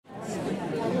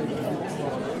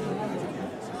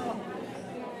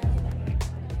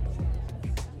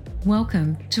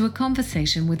Welcome to a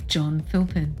conversation with John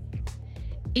Philpin.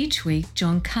 Each week,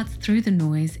 John cuts through the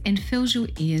noise and fills your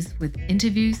ears with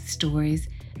interviews, stories,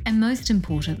 and most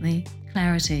importantly,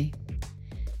 clarity.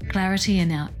 Clarity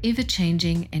in our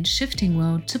ever-changing and shifting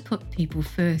world to put people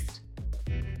first.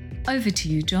 Over to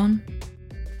you, John.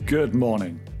 Good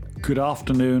morning, good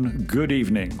afternoon, good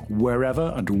evening,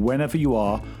 wherever and whenever you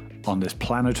are on this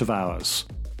planet of ours.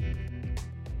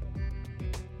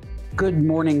 Good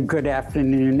morning, good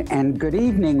afternoon, and good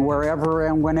evening, wherever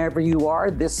and whenever you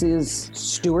are. This is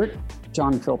Stuart,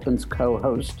 John Philpin's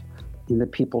co-host in the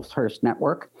People First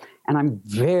Network, and I'm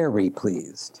very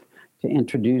pleased to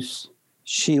introduce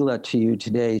Sheila to you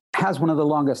today. Has one of the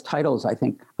longest titles, I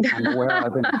think, I'm aware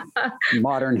of in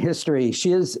modern history.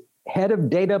 She is head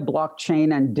of data,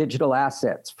 blockchain, and digital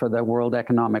assets for the World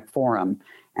Economic Forum,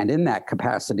 and in that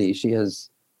capacity, she has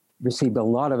received a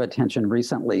lot of attention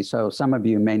recently, so some of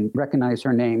you may recognize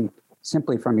her name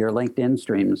simply from your LinkedIn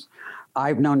streams.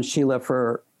 I've known Sheila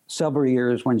for several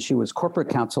years when she was corporate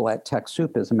counsel at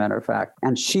TechSoup, as a matter of fact,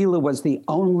 and Sheila was the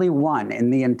only one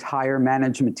in the entire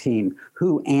management team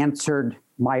who answered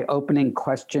my opening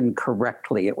question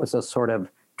correctly. It was a sort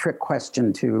of trick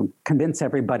question to convince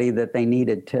everybody that they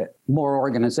needed to more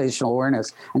organizational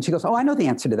awareness. And she goes, "Oh, I know the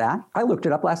answer to that. I looked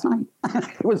it up last night."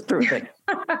 It was terrific.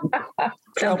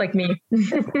 Sounds like me.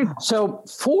 So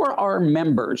for our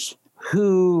members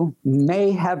who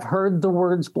may have heard the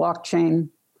words blockchain,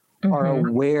 are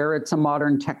aware it's a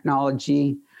modern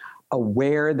technology,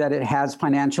 aware that it has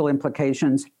financial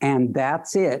implications, and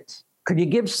that's it, could you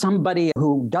give somebody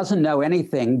who doesn't know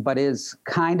anything but is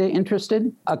kind of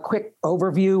interested a quick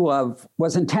overview of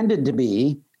what's intended to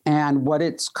be and what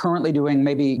it's currently doing,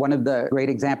 maybe one of the great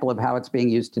example of how it's being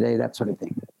used today, that sort of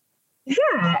thing?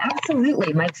 Yeah,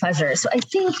 absolutely. My pleasure. So I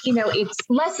think, it's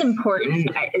less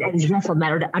important as a general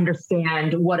matter to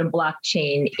understand what a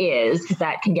blockchain is, because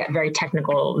that can get very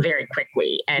technical very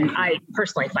quickly. And I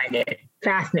personally find it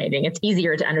fascinating. It's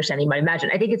easier to understand than you might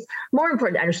imagine. I think it's more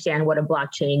important to understand what a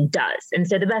blockchain does. And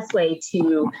so the best way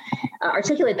to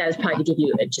articulate that is probably to give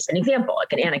you just an example,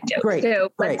 like an anecdote. Great. So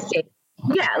Great.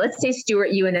 let's say,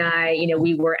 Stuart, you and I,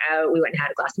 we were out, we went and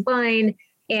had a glass of wine,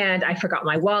 and I forgot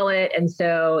my wallet. And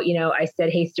so, I said,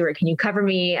 "Hey, Stuart, can you cover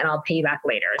me? And I'll pay you back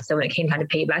later." So when it came time to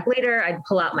pay you back later, I'd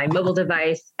pull out my mobile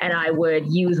device and I would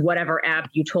use whatever app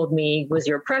you told me was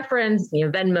your preference,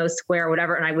 Venmo, Square,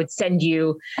 whatever. And I would send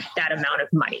you that amount of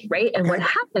money, right? And what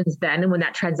happens then when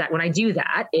I do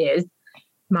that is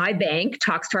my bank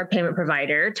talks to our payment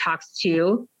provider, talks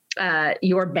to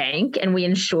your bank, and we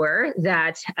ensure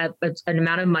that an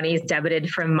amount of money is debited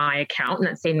from my account, and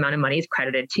that same amount of money is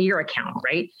credited to your account,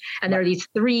 right? And there are these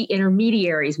three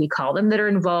intermediaries, we call them, that are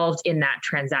involved in that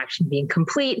transaction being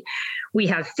complete. We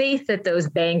have faith that those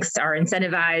banks are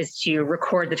incentivized to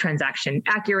record the transaction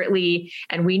accurately.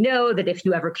 And we know that if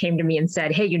you ever came to me and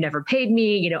said, "Hey, you never paid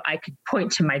me," I could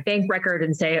point to my bank record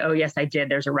and say, "Oh, yes, I did.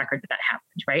 There's a record that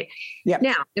happened," right? Yeah.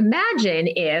 Now, imagine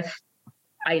if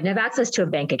I didn't have access to a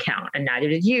bank account, and neither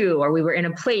did you, or we were in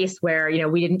a place where,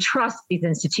 we didn't trust these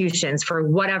institutions for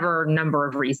whatever number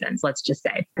of reasons, let's just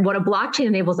say. What a blockchain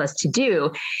enables us to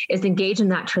do is engage in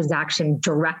that transaction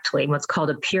directly in what's called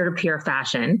a peer-to-peer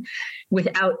fashion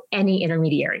without any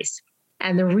intermediaries.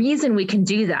 And the reason we can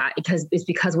do that is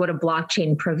because what a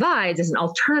blockchain provides is an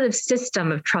alternative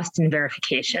system of trust and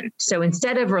verification. So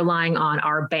instead of relying on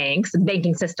our banks, the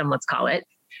banking system, let's call it,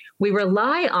 we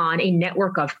rely on a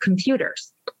network of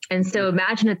computers. And so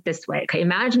imagine it this way. Okay,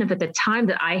 imagine if at the time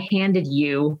that I handed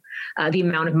you the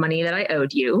amount of money that I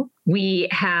owed you, we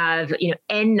have,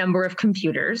 N number of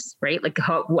computers, right? Like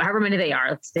however many they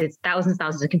are, it's thousands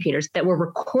of computers that were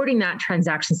recording that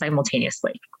transaction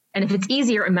simultaneously. And if it's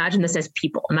easier, imagine this as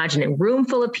people. Imagine a room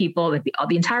full of people,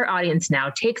 the entire audience now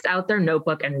takes out their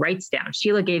notebook and writes down,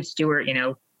 "Sheila gave Stuart,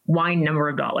 wine number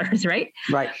of dollars," right?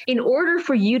 Right. In order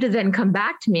for you to then come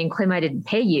back to me and claim I didn't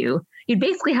pay you, you'd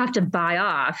basically have to buy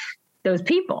off those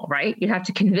people, right? You'd have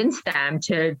to convince them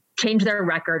to change their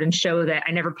record and show that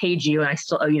I never paid you and I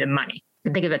still owe you the money.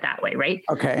 Think of it that way, right?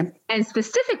 Okay. And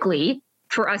specifically,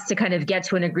 for us to kind of get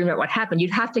to an agreement what happened,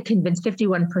 you'd have to convince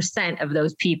 51% of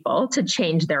those people to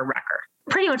change their record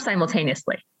pretty much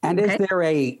simultaneously. And is there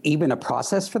even a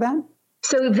process for that?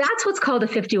 So that's what's called a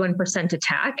 51%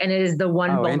 attack, and it is the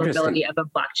one vulnerability of a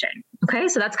blockchain. Okay,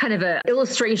 so that's kind of an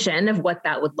illustration of what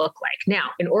that would look like. Now,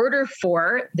 in order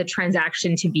for the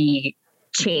transaction to be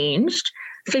changed,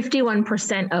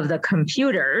 51% of the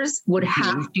computers would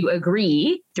have to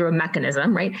agree through a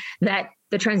mechanism, right, that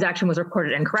the transaction was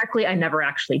recorded incorrectly. I never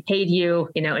actually paid you,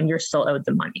 and you're still owed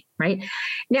the money, right?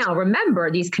 Now, remember,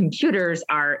 these computers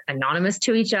are anonymous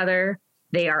to each other.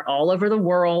 They are all over the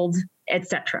world. et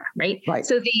cetera, right? Right.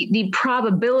 So the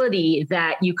probability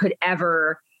that you could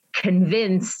ever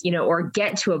convince, or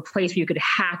get to a place where you could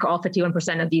hack all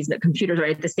 51% of these computers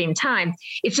right at the same time,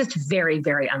 it's just very,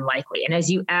 very unlikely. And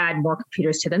as you add more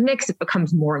computers to the mix, it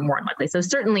becomes more and more unlikely. So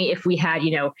certainly if we had,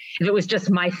 if it was just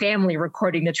my family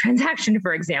recording the transaction,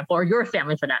 for example, or your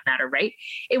family for that matter, right?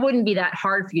 It wouldn't be that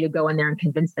hard for you to go in there and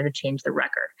convince them to change the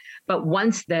record. But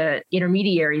once the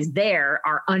intermediaries there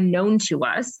are unknown to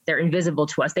us, they're invisible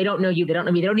to us. They don't know you. They don't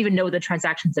know me. They don't even know what the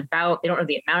transaction's about. They don't know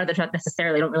the amount of the transaction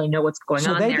necessarily. They don't really know what's going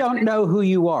on there. They don't know who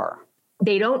you are.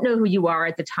 They don't know who you are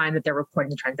at the time that they're recording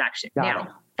the transaction. Got it.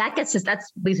 That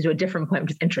leads to a different point,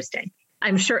 which is interesting.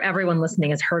 I'm sure everyone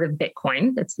listening has heard of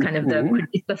Bitcoin. That's kind of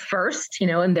it's the first,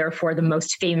 and therefore the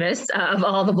most famous of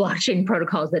all the blockchain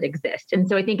protocols that exist. And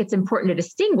so I think it's important to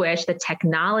distinguish the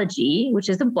technology, which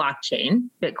is the blockchain.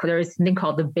 There is something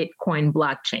called the Bitcoin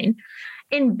blockchain,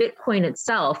 and Bitcoin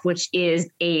itself, which is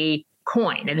a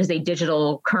coin. It is a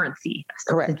digital currency.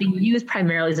 Correct. It's being used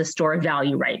primarily as a store of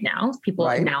value right now. People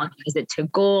analogize it to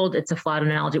gold. It's a flawed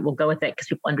analogy. We'll go with it because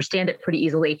people understand it pretty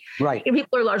easily. Right. And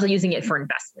people are largely using it for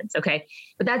investments. Okay.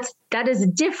 But that is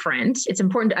different. It's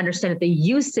important to understand that the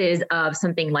uses of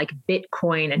something like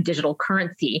Bitcoin and digital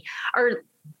currency are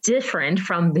different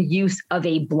from the use of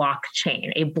a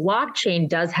blockchain. A blockchain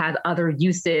does have other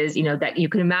uses, that you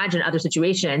can imagine other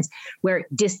situations where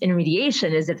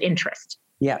disintermediation is of interest.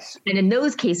 Yes. And in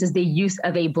those cases, the use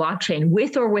of a blockchain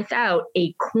with or without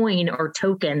a coin or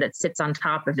token that sits on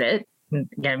top of it,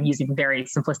 again, I'm using very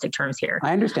simplistic terms here.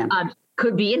 I understand.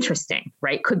 Could be interesting,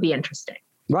 right? Could be interesting.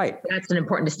 Right. That's an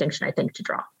important distinction, I think, to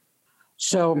draw.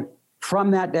 So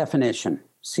from that definition,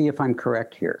 see if I'm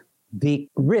correct here, the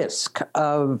risk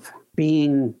of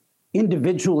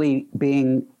individually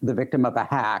being the victim of a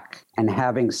hack and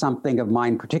having something of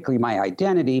mine, particularly my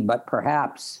identity, but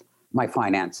perhaps my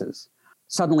finances,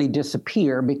 suddenly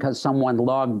disappear because someone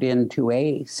logged into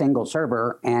a single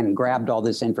server and grabbed all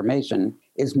this information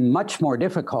is much more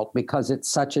difficult because it's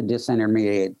such a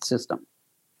disintermediated system.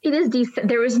 It is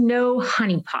there is no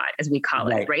honeypot, as we call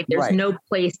it, right? There's no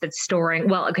place that's storing.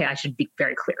 Well, okay, I should be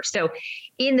very clear. So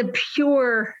in the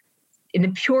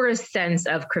purest sense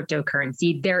of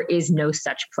cryptocurrency, there is no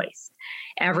such place.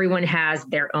 Everyone has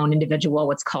their own individual,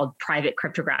 what's called private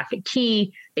cryptographic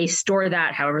key. They store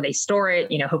that however they store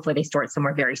it. Hopefully they store it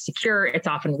somewhere very secure. It's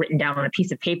often written down on a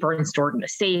piece of paper and stored in a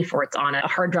safe, or it's on a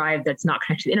hard drive that's not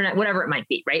connected to the internet, whatever it might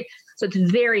be, right? So it's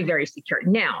very, very secure.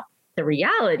 Now, the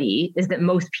reality is that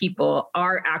most people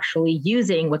are actually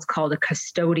using what's called a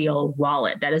custodial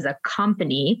wallet. That is a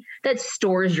company that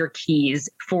stores your keys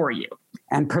for you.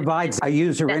 And provides a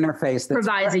user interface.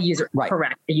 Provides a user,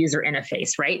 correct, a user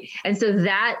interface, right? And so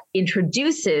that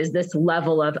introduces this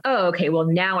level of, well,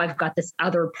 now I've got this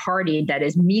other party that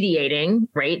is mediating,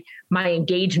 right, my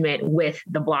engagement with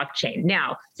the blockchain.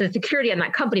 Now, so the security on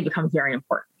that company becomes very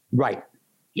important. Right.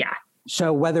 Yeah.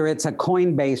 So whether it's a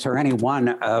Coinbase or any one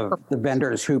of the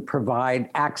vendors who provide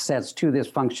access to this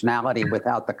functionality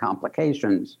without the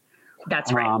complications.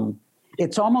 That's right.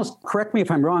 It's almost, correct me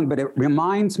if I'm wrong, but it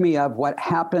reminds me of what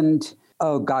happened,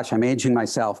 I'm aging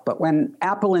myself, but when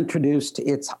Apple introduced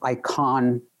its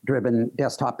icon-driven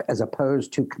desktop as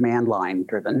opposed to command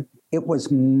line-driven, it was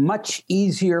much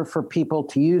easier for people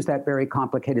to use that very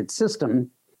complicated system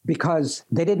because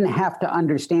they didn't have to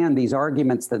understand these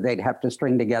arguments that they'd have to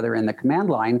string together in the command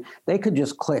line. They could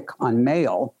just click on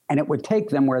mail and it would take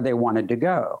them where they wanted to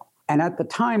go. And at the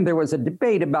time, there was a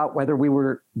debate about whether we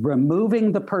were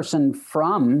removing the person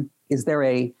from,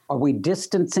 are we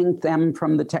distancing them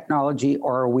from the technology,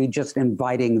 or are we just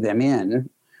inviting them in?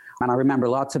 And I remember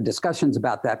lots of discussions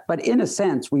about that. But in a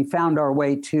sense, we found our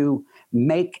way to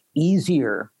make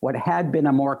easier what had been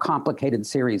a more complicated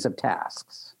series of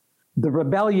tasks. The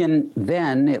rebellion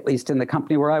then, at least in the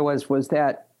company where I was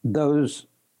that those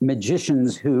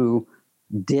magicians who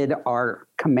did our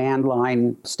command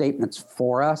line statements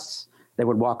for us, they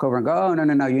would walk over and go, oh,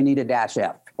 no, you need a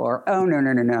 -F. Or, oh,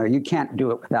 no, you can't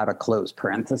do it without a closed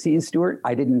parentheses, Stuart.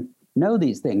 I didn't know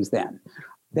these things then.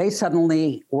 They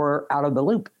suddenly were out of the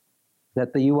loop,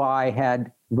 that the UI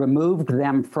had removed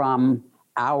them from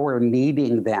our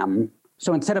needing them.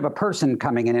 So instead of a person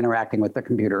coming and interacting with the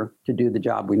computer to do the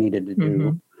job we needed to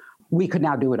do, we could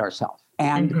now do it ourselves.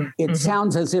 And it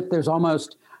sounds as if there's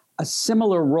almost a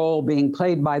similar role being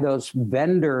played by those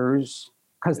vendors,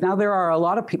 because now there are a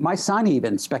lot of people. My son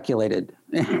even speculated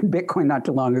in Bitcoin not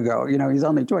too long ago. He's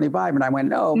only 25. And I went,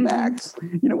 no, Max,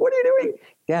 what are you doing?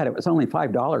 Dad, it was only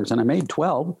 $5 and I made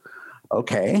 12.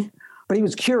 Okay. But he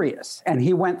was curious and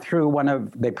he went through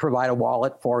they provide a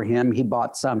wallet for him. He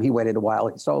bought some, he waited a while,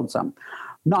 he sold some.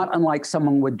 Not unlike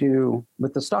someone would do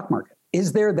with the stock market.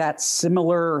 Is there that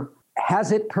similar,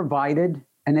 has it provided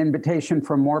an invitation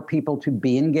for more people to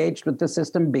be engaged with the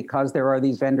system because there are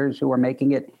these vendors who are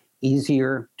making it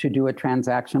easier to do a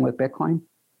transaction with Bitcoin?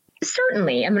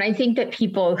 Certainly. I mean, I think that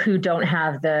people who don't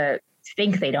have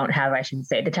I should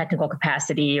say, the technical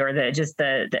capacity or the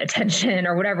attention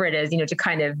or whatever it is, to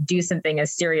kind of do something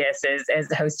as serious as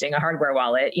hosting a hardware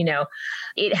wallet,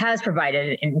 it has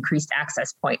provided an increased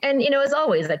access point. And, as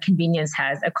always, that convenience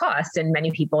has a cost, and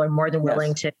many people are more than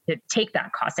willing to take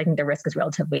that cost. I think the risk is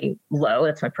relatively low.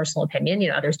 That's my personal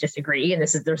opinion. Others disagree. And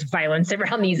there's violence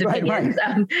around these opinions,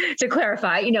 to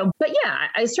clarify, but yeah,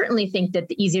 I certainly think that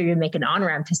the easier you make an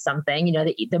on-ramp to something,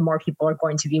 the more people are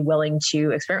going to be willing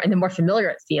to experiment, and the more familiar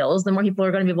it feels, the more people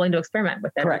are going to be willing to experiment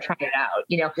with it or try it out.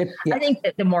 I think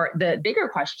that the bigger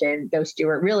question, though,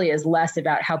 Stuart, really is less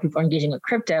about how people are engaging with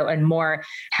crypto and more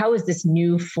how is this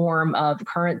new form of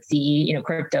currency,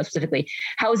 crypto specifically,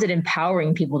 how is it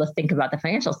empowering people to think about the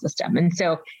financial system? And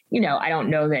so, I don't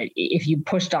know that if you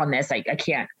pushed on this, I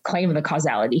can't claim the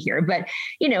causality here, but,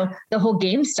 the whole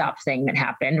GameStop thing that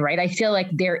happened, right? I feel like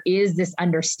there is this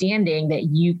understanding that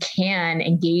you can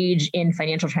engage in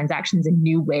financial transactions in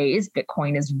new ways.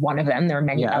 Bitcoin is one of them. There are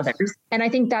many others. And I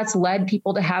think that's led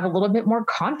people to have a little bit more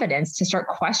confidence to start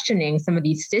questioning some of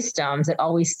these systems that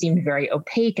always seemed very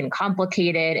opaque and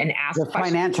complicated and ask the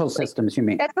financial systems, you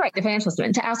mean? That's right. The financial system.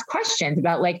 And to ask questions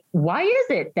about why is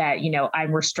it that,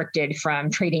 I'm restricted from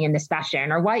trading in this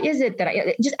fashion? Or why is it that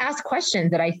I just ask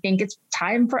questions that I think it's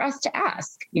time for us to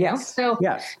ask, you know? So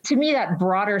to me, that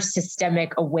broader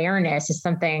systemic awareness is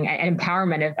something, and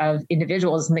empowerment of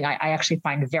individuals is something I actually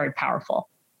find very powerful.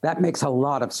 That makes a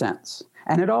lot of sense.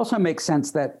 And it also makes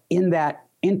sense that in that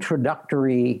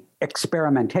introductory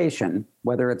experimentation,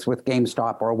 whether it's with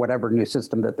GameStop or whatever new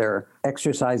system that they're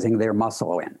exercising their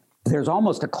muscle in, there's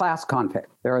almost a class conflict.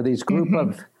 There are these group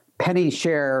of penny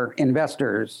share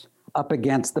investors up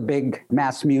against the big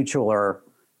MassMutual or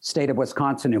state of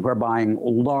Wisconsin who are buying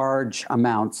large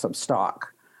amounts of stock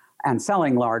and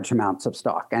selling large amounts of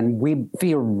stock. And we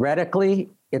theoretically,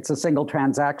 it's a single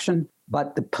transaction,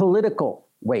 but the political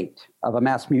weight of a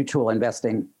MassMutual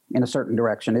investing in a certain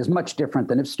direction is much different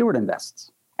than if Stuart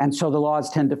invests. And so the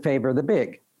laws tend to favor the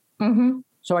big.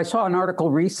 So I saw an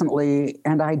article recently,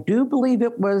 and I do believe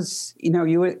it was,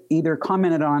 you either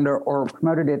commented on it or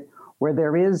promoted it, where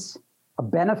there is a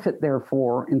benefit,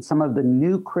 therefore, in some of the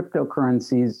new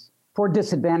cryptocurrencies for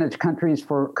disadvantaged countries,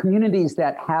 for communities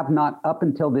that have not up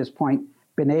until this point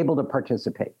been able to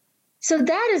participate. So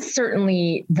that is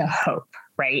certainly the hope.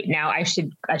 Right now, I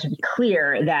should be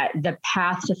clear that the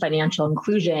path to financial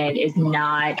inclusion is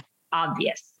not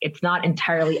obvious. It's not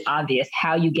entirely obvious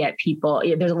how you get people.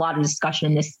 There's a lot of discussion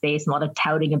in this space, a lot of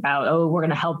touting about, we're going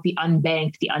to help the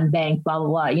unbanked, blah,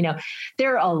 blah, blah.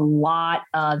 There are a lot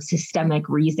of systemic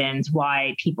reasons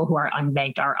why people who are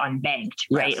unbanked are unbanked,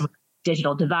 right?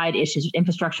 Digital divide issues,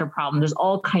 infrastructure problems. There's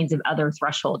all kinds of other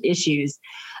threshold issues.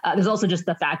 There's also just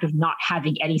the fact of not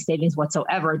having any savings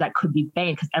whatsoever that could be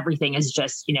banked because everything is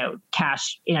just,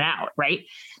 cash in and out, right?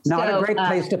 Not a great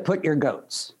place to put your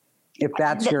goats. If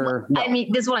that's your, I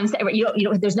mean, this is what I'm saying.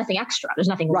 Right? There's nothing extra. There's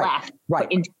nothing left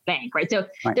into the bank, right? So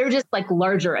they're just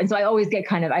larger. And so I always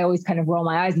kind of roll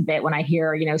my eyes a bit when I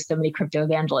hear, so many crypto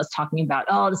evangelists talking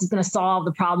about, this is going to solve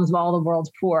the problems of all the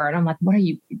world's poor. And I'm like,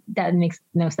 that makes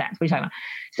no sense. What are you talking about?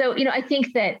 So, I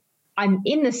think that I'm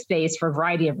in this space for a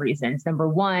variety of reasons. Number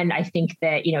one, I think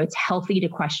that, it's healthy to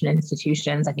question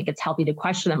institutions. I think it's healthy to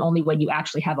question them only when you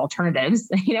actually have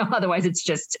alternatives, otherwise it's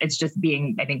just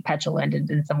being, I think, petulant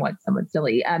and somewhat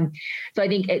silly. So I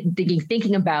think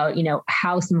thinking about,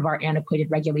 how some of our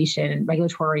antiquated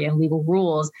regulatory and legal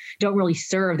rules don't really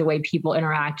serve the way people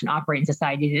interact and operate in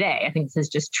society today. I think this is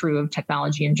just true of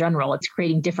technology in general. It's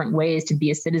creating different ways to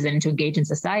be a citizen, to engage in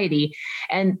society.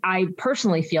 And I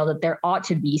personally feel that there ought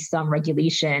to be some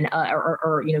regulation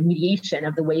or mediation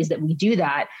of the ways that we do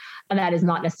that, and that is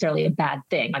not necessarily a bad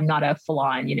thing. I'm not a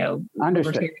full-on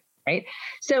understood. Right.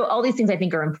 So all these things I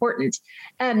think are important.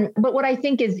 But what I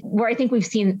think is where I think we've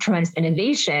seen tremendous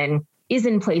innovation is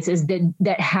in places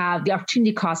that have the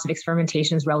opportunity cost of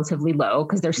experimentation is relatively low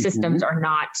because their systems are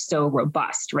not so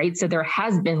robust, right? So there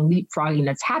has been leapfrogging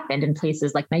that's happened in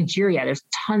places like Nigeria. There's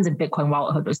tons of Bitcoin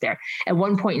wallet holders there. At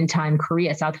one point in time,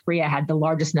 South Korea had the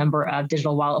largest number of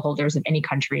digital wallet holders of any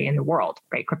country in the world,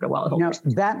 right? Crypto wallet holders.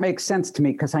 That makes sense to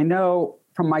me because I know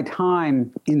from my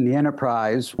time in the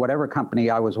enterprise, whatever company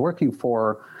I was working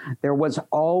for, there was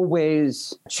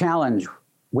always a challenge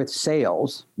with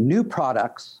sales, new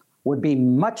products would be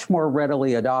much more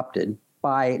readily adopted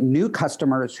by new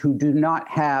customers who do not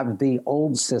have the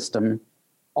old system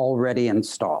already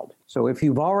installed. So if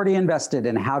you've already invested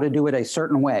in how to do it a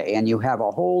certain way and you have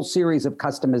a whole series of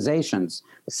customizations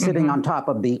sitting on top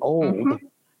of the old,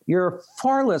 you're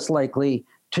far less likely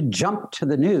to jump to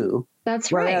the new.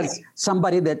 That's whereas right.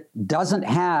 somebody that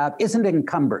isn't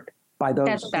encumbered by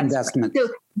those investments. Right.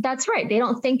 So that's right. They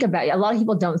don't think about, a lot of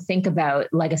people don't think about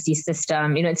legacy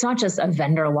system. It's not just a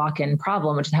vendor lock-in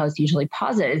problem, which is how it's usually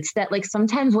posited. It's that like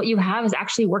sometimes what you have is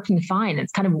actually working fine.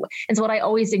 It's what I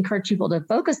always encourage people to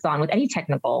focus on with any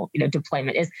technical,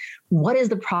 deployment is what is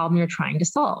the problem you're trying to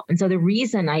solve? And so the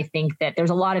reason I think that there's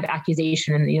a lot of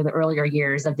accusation in the earlier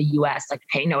years of the US, like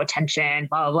paying no attention,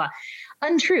 blah, blah, blah.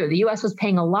 Untrue. The US was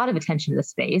paying a lot of attention to the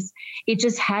space. It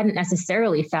just hadn't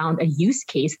necessarily found a use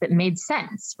case that made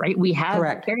sense, right? We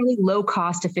have fairly low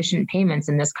cost, efficient payments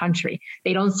in this country.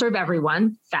 They don't serve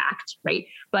everyone, fact, right?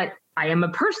 But I am a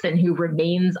person who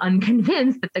remains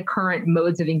unconvinced that the current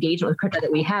modes of engagement with crypto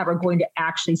that we have are going to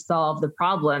actually solve the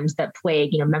problems that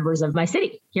plague, members of my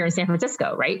city here in San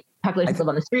Francisco, right? Populations live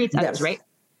on the streets, others, right?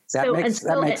 That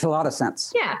makes a lot of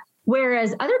sense. Yeah.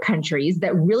 Whereas other countries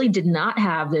that really did not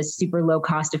have this super low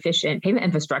cost efficient payment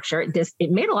infrastructure,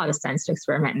 it made a lot of sense to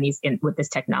experiment with this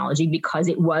technology because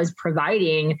it was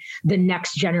providing the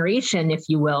next generation, if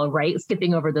you will, right?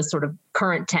 Skipping over the sort of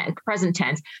present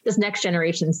tense, this next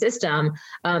generation system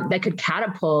that could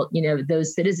catapult,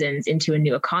 those citizens into a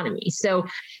new economy. So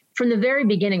from the very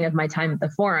beginning of my time at the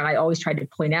forum, I always tried to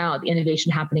point out the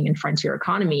innovation happening in frontier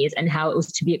economies and how it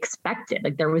was to be expected.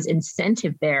 Like there was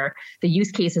incentive there. The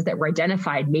use cases that were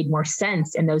identified made more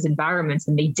sense in those environments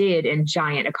than they did in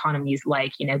giant economies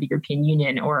like, the European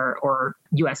Union or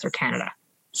US or Canada.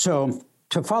 So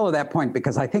to follow that point,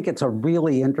 because I think it's a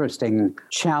really interesting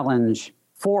challenge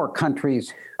for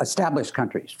countries, established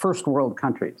countries, first world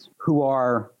countries, who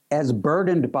are as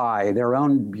burdened by their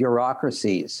own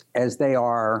bureaucracies as they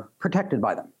are protected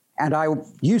by them. And I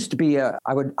used to be I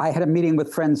had a meeting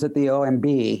with friends at the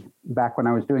OMB back when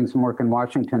I was doing some work in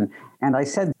Washington. And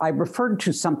I referred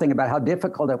to something about how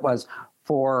difficult it was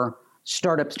for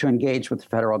startups to engage with the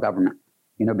federal government,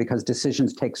 because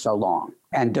decisions take so long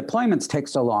and deployments take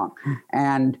so long.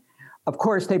 And of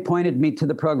course, they pointed me to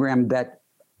the program that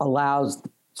allows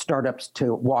startups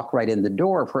to walk right in the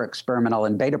door for experimental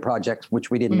and beta projects, which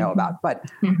we didn't know about. But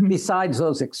besides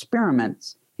those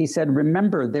experiments, he said,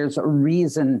 remember, there's a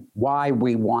reason why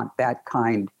we want that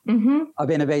kind of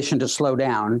innovation to slow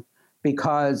down,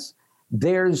 because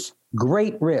there's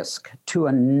great risk to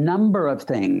a number of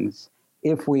things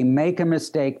if we make a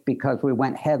mistake because we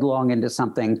went headlong into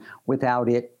something without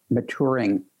it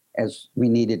maturing as we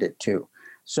needed it to.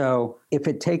 So if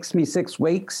it takes me 6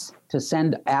 weeks to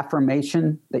send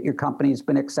affirmation that your company's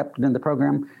been accepted in the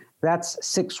program, that's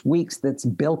 6 weeks that's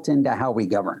built into how we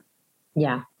govern.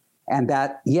 Yeah. And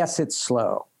that, yes, it's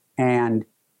slow and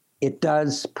it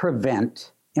does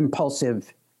prevent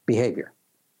impulsive behavior,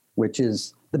 which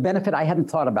is the benefit I hadn't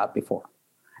thought about before.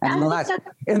 And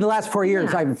in the last 4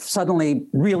 years, I've suddenly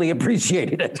really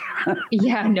appreciated it.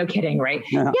 Yeah, no kidding, right?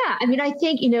 Yeah. I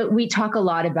think, we talk a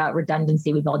lot about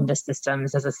redundancy we build into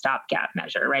systems as a stopgap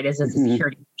measure, right? As a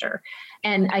security measure.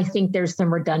 And I think there's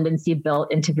some redundancy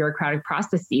built into bureaucratic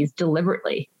processes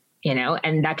deliberately.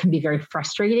 And that can be very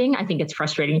frustrating. I think it's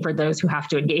frustrating for those who have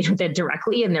to engage with it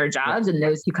directly in their jobs and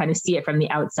those who kind of see it from the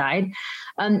outside.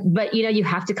 But, you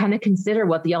have to kind of consider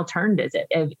what the alternative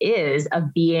is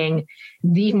of being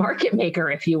the market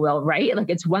maker, if you will, right? Like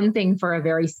it's one thing for a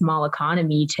very small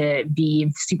economy to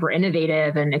be super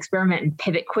innovative and experiment and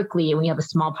pivot quickly when you have a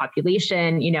small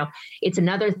population. It's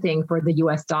another thing for the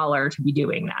US dollar to be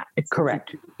doing that. It's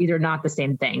correct. These are not the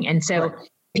same thing. And so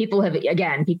people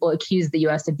accuse the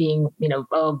U.S. of being,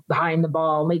 behind the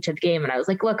ball, late to the game. And I was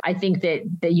like, look, I think that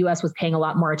the U.S. was paying a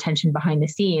lot more attention behind the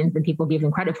scenes than people give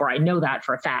them credit for. I know that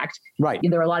for a fact. Right.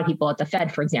 There are a lot of people at the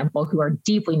Fed, for example, who are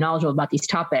deeply knowledgeable about these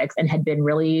topics and had been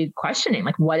really questioning,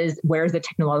 like, where's the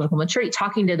technological maturity?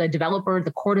 Talking to the developers,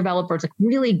 the core developers, like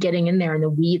really getting in there in the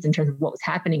weeds in terms of what was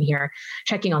happening here,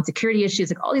 checking on security issues,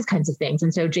 like all these kinds of things.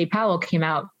 And so Jay Powell came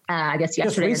out, I guess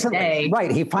yesterday or today.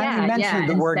 Right. He finally mentioned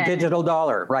the word digital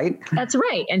dollar, right? That's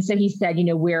right. And so he said,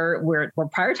 we're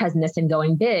prioritizing this and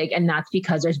going big. And that's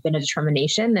because there's been a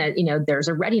determination that, there's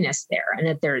a readiness there and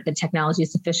that the technology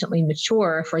is sufficiently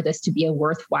mature for this to be a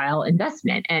worthwhile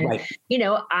investment. And,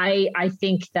 I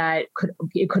think that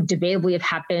it could debatably have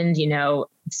happened,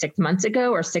 6 months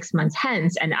ago or 6 months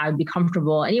hence, and I would be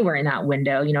comfortable anywhere in that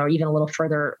window, or even a little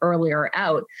further earlier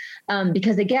out.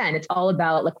 Because again, it's all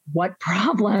about like what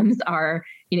problems are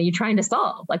you're trying to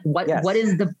solve? Like what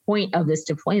is the point of this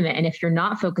deployment? And if you're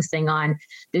not focusing on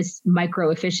this micro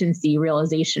efficiency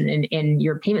realization in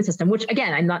your payment system, which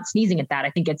again, I'm not sneezing at that. I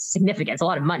think it's significant. It's a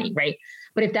lot of money, right?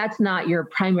 But if that's not your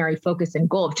primary focus and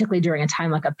goal, particularly during a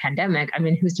time like a pandemic, I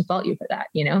mean, who's to fault you for that,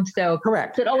 So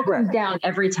correct. So it all comes down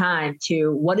every time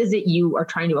to what is it you are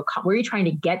trying to accomplish? Where are you trying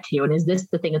to get to? And is this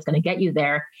the thing that's going to get you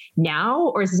there now?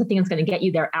 Or is this the thing that's going to get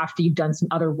you there after you've done some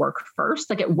other work first?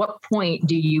 Like at what point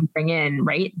do you bring in,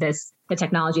 right, the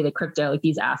technology, the crypto, like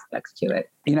these aspects to it?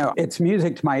 It's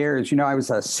music to my ears. I was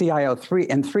a CIO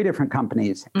in three different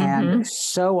companies. And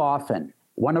so often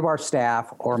one of our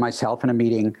staff or myself in a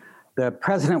meeting, the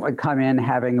president would come in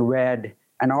having read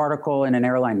an article in an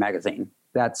airline magazine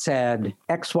that said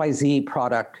XYZ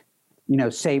product,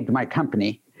 saved my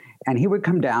company. And he would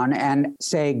come down and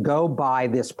say, go buy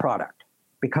this product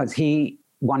because he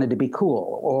wanted to be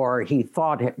cool or he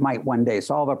thought it might one day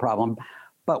solve a problem.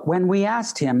 But when we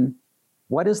asked him,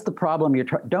 what is the problem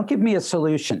don't give me a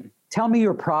solution. Tell me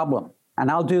your problem and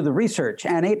I'll do the research.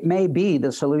 And it may be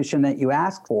the solution that you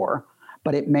asked for,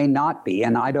 but it may not be.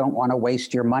 And I don't want to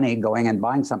waste your money going and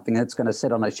buying something that's going to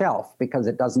sit on a shelf because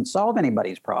it doesn't solve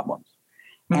anybody's problems.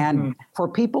 And for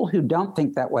people who don't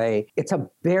think that way, it's a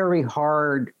very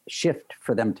hard shift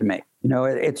for them to make.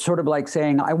 It's sort of like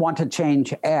saying, I want to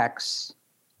change X.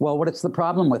 Well, what is the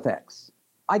problem with X?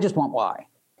 I just want Y.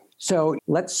 So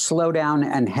let's slow down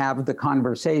and have the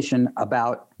conversation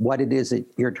about what it is that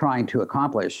you're trying to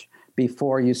accomplish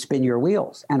before you spin your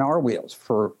wheels and our wheels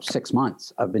for 6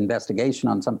 months of investigation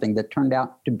on something that turned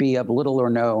out to be of little or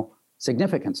no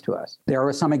significance to us. There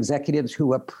were some executives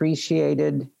who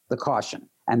appreciated the caution,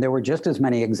 and there were just as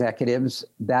many executives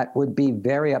that would be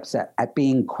very upset at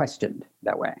being questioned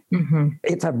that way.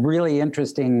 It's a really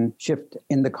interesting shift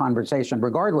in the conversation,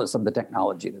 regardless of the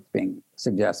technology that's being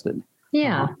suggested.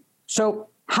 Yeah. So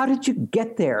how did you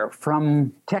get there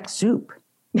from TechSoup?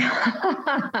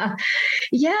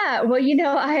 Yeah, well,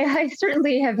 I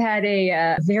certainly have had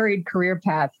a varied career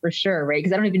path for sure, right?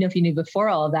 Because I don't even know if you knew before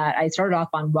all of that. I started off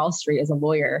on Wall Street as a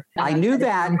lawyer. I knew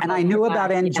that, and I knew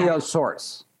about NGO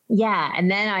Source. Yeah, and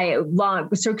then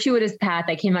circuitous path.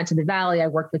 I came out to the Valley. I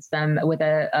worked with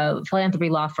a philanthropy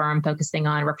law firm focusing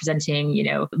on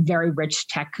representing, very rich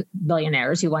tech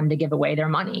billionaires who wanted to give away their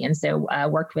money, and so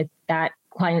worked with that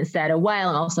client set a while,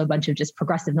 and also a bunch of just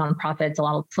progressive nonprofits, a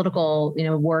lot of political,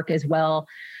 work as well,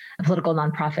 political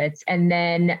nonprofits. And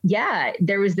then,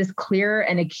 there was this clear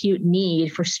and acute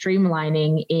need for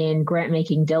streamlining in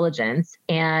grant-making diligence.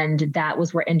 And that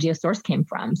was where NGO Source came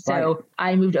from. So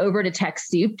I moved over to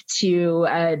TechSoup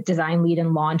to design, lead,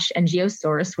 and launch NGO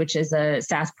Source, which is a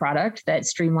SaaS product that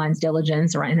streamlines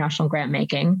diligence around international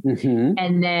grant-making.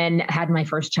 And then had my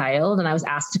first child, and I was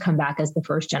asked to come back as the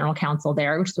first general counsel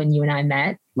there, which is when you and I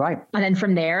met. Right. And then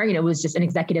from there, was just an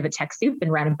executive at TechSoup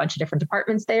and ran a bunch of different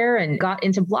departments there and got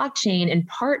into blockchain in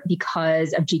part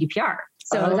because of GDPR.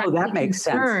 So that makes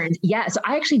sense. Yeah. So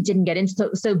I actually didn't get into,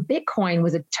 so Bitcoin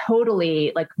was a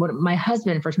totally, like when my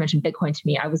husband first mentioned Bitcoin to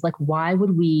me, I was like, why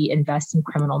would we invest in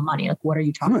criminal money? Like, what are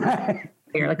you talking about?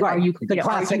 Like, right. Are you the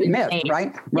classic myth,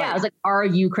 right? Yeah, I was like, are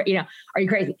you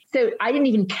crazy? So I didn't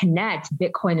even connect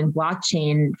Bitcoin and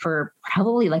blockchain for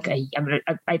probably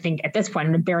I think at this point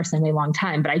an embarrassingly long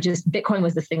time. But Bitcoin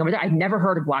was this thing over there. I'd never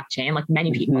heard of blockchain, like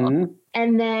many people.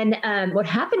 And then what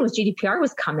happened was GDPR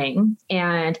was coming,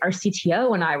 and our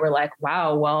CTO and I were like,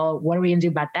 wow, well, what are we going to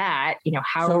do about that?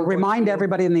 So remind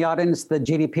everybody in the audience the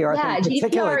GDPR thing,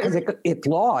 particularly because it's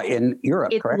law in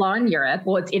Europe, correct? It's law in Europe.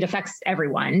 Well, it affects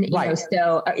everyone.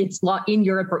 So it's law in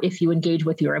Europe, or if you engage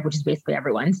with Europe, which is basically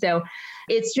everyone. So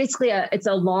it's basically it's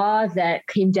a law that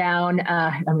came down.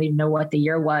 I don't even know what the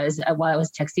year was while I was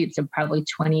TechSoup. So probably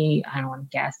 20. I don't want to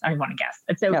guess.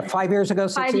 So 5 years ago.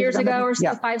 5 years ago, or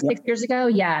so, 6 years ago.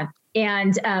 Yeah.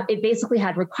 And it basically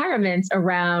had requirements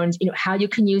around, how you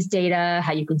can use data,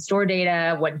 how you can store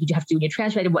data, what you have to do when you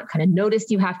transfer it, what kind of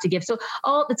notice you have to give. So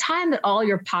all the time that all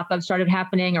your pop-ups started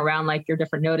happening around like your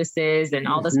different notices and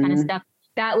all this kind of stuff,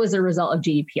 that was a result of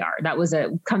GDPR. That was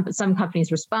some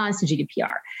companies' response to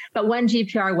GDPR. But when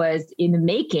GDPR was in the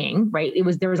making, right,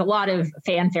 there was a lot of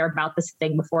fanfare about this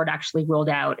thing before it actually rolled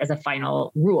out as a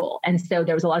final rule. And so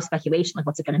there was a lot of speculation, like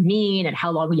what's it going to mean and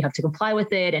how long will you have to comply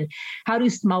with it? And how do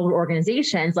smaller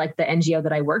organizations like the NGO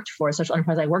that I worked for, social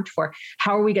enterprise I worked for,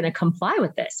 how are we going to comply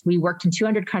with this? We worked in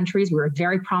 200 countries. We were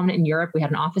very prominent in Europe. We had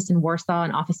an office in Warsaw,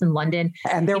 an office in London.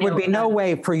 And there would be no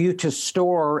way for you to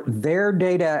store their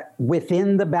data within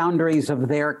the boundaries of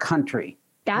their country.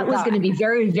 That was going to be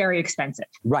very, very expensive,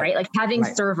 right? Like having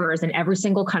servers in every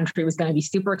single country was going to be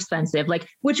super expensive,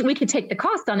 which we could take the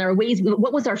cost on. There are ways,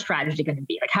 what was our strategy going to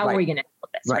be? Like, how are we going to deal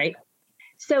with this, right?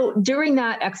 So during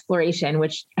that exploration,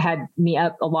 which had me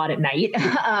up a lot at night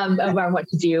about what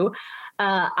to do,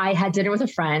 I had dinner with a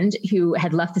friend who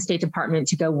had left the State Department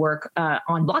to go work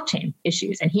on blockchain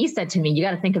issues. And he said to me, you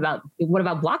got to think about, what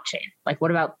about blockchain? Like,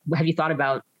 have you thought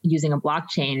about using a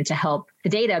blockchain to help the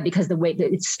data? Because the way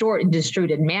that it's stored in a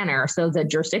distributed manner, so the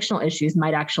jurisdictional issues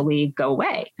might actually go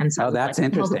away. And so that's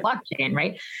interesting. Blockchain,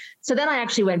 right? So then I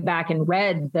actually went back and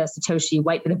read the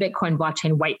the Bitcoin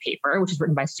blockchain white paper, which is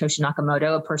written by Satoshi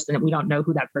Nakamoto, a person that we don't know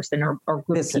who that person or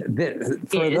group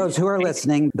for those who are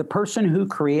listening, the person who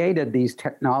created these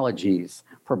technologies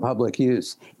for public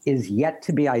use is yet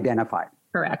to be identified.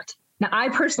 Correct. Now, I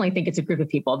personally think it's a group of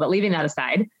people, but leaving that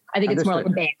aside, I think it's more like a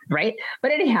band, right?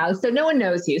 But anyhow, so no one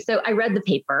knows who. So I read the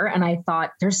paper and I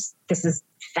thought, this is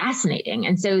fascinating.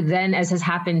 And so then, as has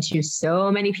happened to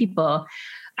so many people,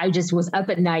 I just was up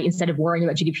at night, instead of worrying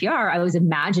about GDPR, I was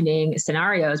imagining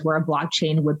scenarios where a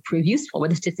blockchain would prove useful, where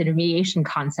this disintermediation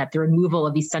concept, the removal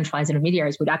of these centralized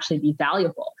intermediaries, would actually be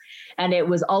valuable. And it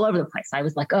was all over the place. I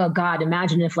was like, oh God,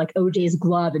 imagine if like OJ's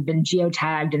glove had been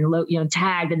geotagged and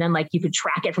tagged, and then like you could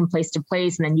track it from place to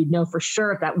place, and then you'd know for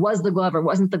sure if that was the glove or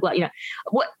wasn't the glove,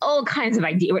 all kinds of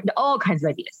ideas.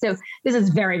 So this is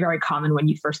very, very common when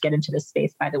you first get into this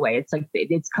space, by the way.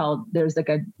 It's called, there's like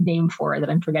a name for it that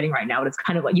I'm forgetting right now, but it's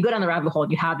kind of like you go down the rabbit hole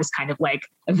and you have this kind of like,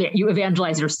 you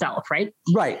evangelize yourself, right?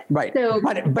 Right. So,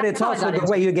 but it's also the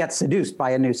way you get seduced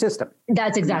by a new system.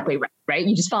 That's exactly right?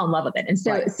 You just fall in love with it. And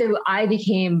so, So I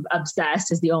became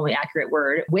obsessed, is the only accurate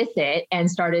word, with it, and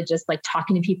started just like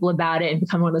talking to people about it and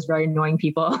become one of those very annoying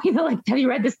people, like, have you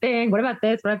read this thing? What about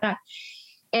this? What about that?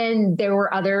 And there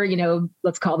were other,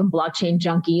 let's call them blockchain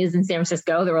junkies in San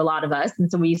Francisco. There were a lot of us.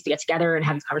 And so we used to get together and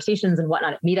have these conversations and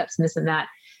whatnot at meetups and this and that.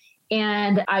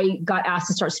 And I got asked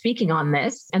to start speaking on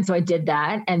this. And so I did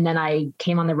that. And then I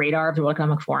came on the radar of the World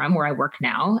Economic Forum, where I work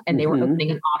now. And they were opening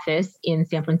an office in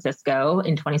San Francisco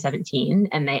in 2017.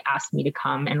 And they asked me to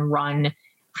come and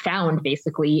found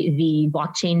basically the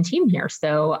blockchain team here.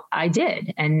 So I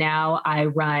did. And now I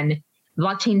run the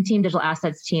blockchain team, digital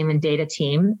assets team, and data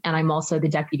team. And I'm also the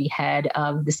deputy head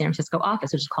of the San Francisco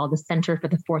office, which is called the Center for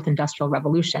the Fourth Industrial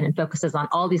Revolution, and focuses on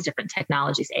all these different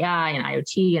technologies, AI and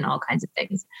IoT and all kinds of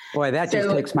things. Boy, that just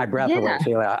takes my breath away,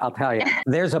 Sheila. I'll tell you.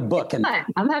 There's a book.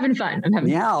 I'm having fun.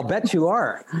 I'll bet you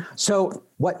are. So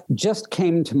what just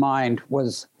came to mind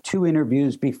was 2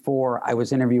 interviews before. I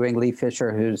was interviewing Lee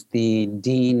Fisher, who's the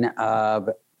dean of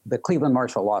the Cleveland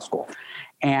Marshall Law School.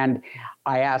 And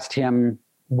I asked him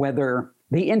whether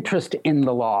the interest in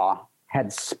the law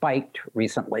had spiked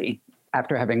recently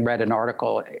after having read an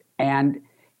article. And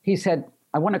he said,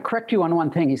 I want to correct you on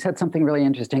one thing. He said something really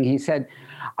interesting. He said,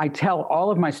 I tell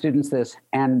all of my students this,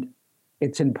 and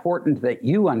it's important that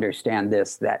you understand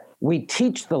this, that we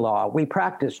teach the law, we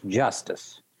practice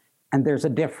justice, and there's a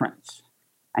difference.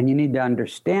 And you need to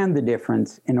understand the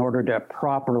difference in order to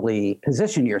properly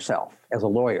position yourself as a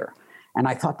lawyer. And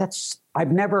I thought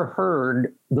I've never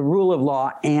heard the rule of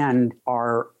law and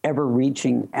our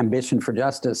ever-reaching ambition for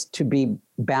justice to be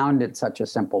bound in such a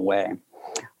simple way.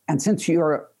 And since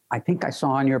I think I saw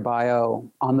on your bio,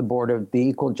 on the board of the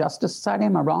Equal Justice Society,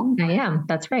 am I wrong? I am,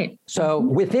 that's right. So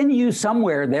within you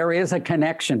somewhere, there is a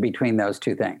connection between those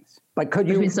two things. But could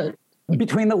you,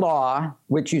 between the law,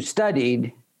 which you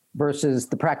studied, versus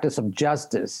the practice of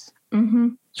justice.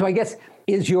 So I guess,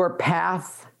 is your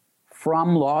path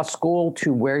from law school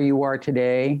to where you are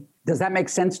today, does that make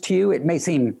sense to you? It may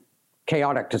seem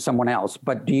chaotic to someone else,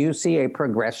 but do you see a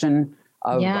progression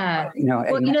of, a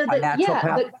natural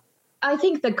path? I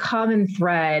think the common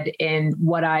thread in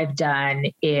what I've done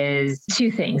is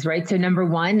 2 things, right? So number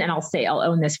one, and I'll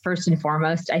own this first and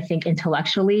foremost, I think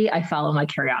intellectually, I follow my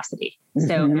curiosity.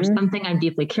 So there's something I'm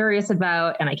deeply curious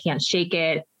about and I can't shake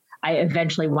it. I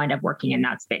eventually wind up working in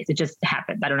that space. It just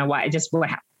happened. I don't know why. It just what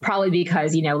happened. Probably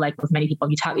because, like with many people,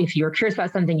 if you're curious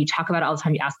about something, you talk about it all the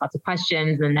time, you ask lots of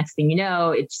questions, and the next thing you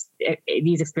know,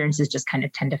 these experiences just kind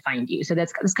of tend to find you. So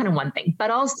that's kind of one thing.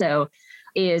 But also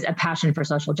is a passion for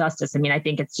social justice. I mean, I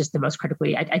think it's just the most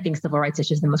critically, I think civil rights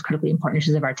issues are the most critically important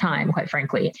issues of our time, quite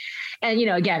frankly. And,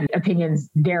 again, opinions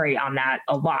vary on that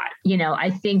a lot. I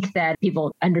think that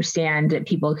people understand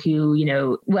people who,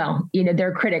 there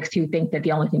are critics who think that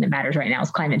the only thing that matters right now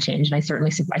is climate change. And I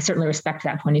certainly respect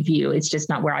that point of view. It's just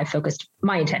not where I focused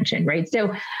my attention, right?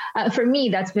 So for me,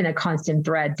 that's been a constant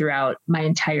thread throughout my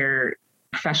entire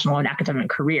professional and academic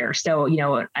career. So,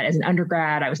 as an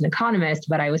undergrad, I was an economist,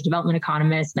 but I was a development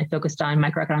economist, and I focused on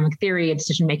microeconomic theory and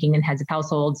decision-making in heads of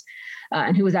households,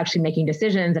 and who was actually making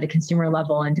decisions at a consumer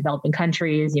level in developing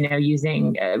countries,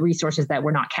 using resources that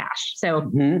were not cash. So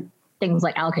things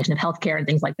like allocation of healthcare and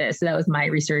things like this. So that was my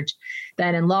research.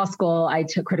 Then in law school, I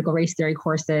took critical race theory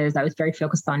courses. I was very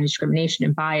focused on discrimination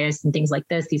and bias and things like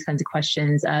this, these kinds of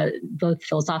questions, both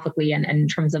philosophically and in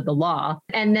terms of the law.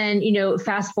 And then,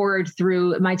 fast forward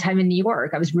through my time in New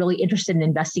York, I was really interested in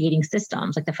investigating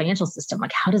systems like the financial system.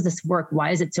 Like, how does this work? Why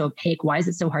is it so opaque? Why is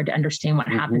it so hard to understand what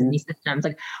happens in these systems?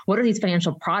 Like, what are these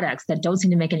financial products that don't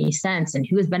seem to make any sense, and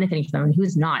who is benefiting from them and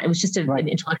who's not? It was just an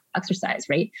intellectual exercise,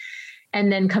 right? And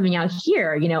then coming out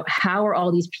here, how are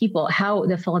all these people, how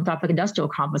the philanthropic industrial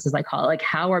complex, as I call it, like,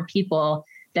 how are people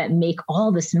that make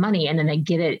all this money and then they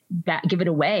give it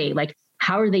away? Like,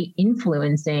 how are they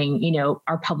influencing,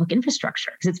 our public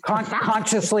infrastructure? Because it's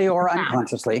consciously or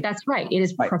unconsciously. That's right. It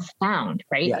is profound,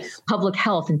 right? Yes. Public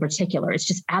health in particular. It's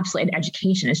just absolutely, and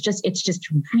education. It's just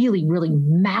really, really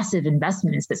massive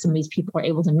investments that some of these people are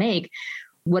able to make.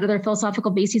 What are their philosophical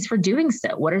bases for doing so?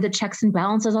 What are the checks and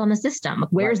balances on the system?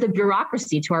 Where's the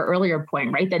bureaucracy, to our earlier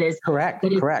point, right? That is correct.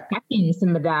 Affecting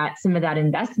some of that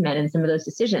investment and some of those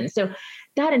decisions. So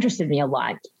that interested me a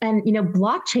lot. And,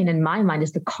 blockchain in my mind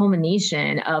is the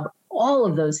culmination of all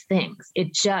of those things.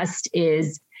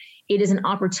 It is an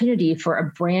opportunity for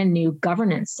a brand new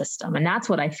governance system. And that's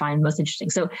what I find most interesting.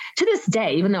 So to this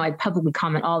day, even though I publicly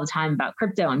comment all the time about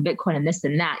crypto and Bitcoin and this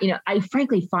and that, I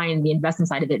frankly find the investment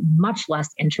side of it much less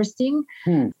interesting.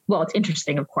 Well, it's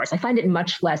interesting, of course. I find it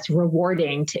much less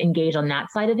rewarding to engage on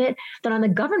that side of it than on the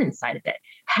governance side of it.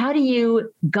 How do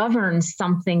you govern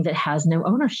something that has no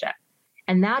ownership?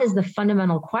 And that is the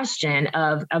fundamental question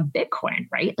of Bitcoin,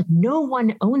 right? Like, no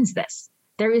one owns this.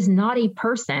 There is not a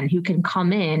person who can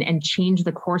come in and change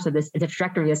the course of the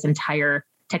trajectory of this entire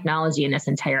technology and this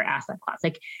entire asset class.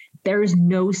 Like, there is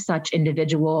no such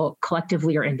individual,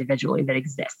 collectively or individually, that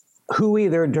exists. Who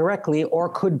either directly or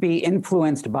could be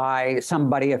influenced by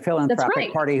somebody, a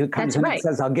philanthropic party who comes in and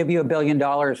says, I'll give you $1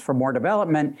 billion for more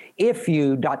development if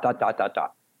you ...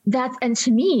 And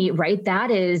to me, right,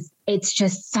 it's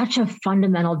just such a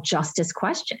fundamental justice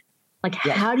question. Like,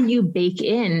 how do you bake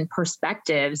in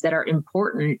perspectives that are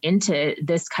important into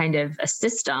this kind of a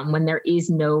system when there is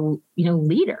no,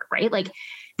 leader, right? Like,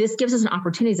 this gives us an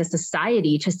opportunity as a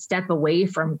society to step away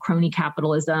from crony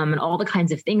capitalism and all the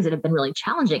kinds of things that have been really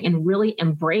challenging and really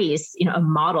embrace, a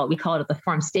model. We call it at the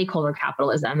Forum stakeholder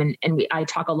capitalism. And I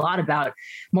talk a lot about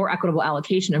more equitable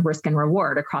allocation of risk and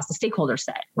reward across the stakeholder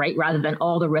set, right? Rather than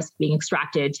all the risk being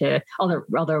extracted to all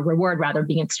the reward rather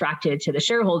being extracted to the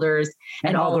shareholders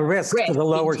and all the risk to the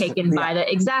lower taken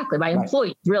by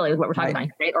employees, really, is what we're talking about,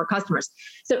 right? Or customers.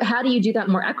 So how do you do that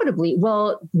more equitably?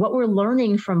 Well, what we're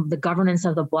learning from the governance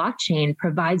of the blockchain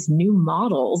provides new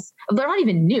models. They're not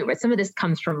even new, but some of this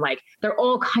comes from there are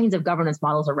all kinds of governance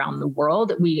models around the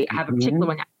world. We have a particular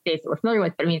one in the States that we're familiar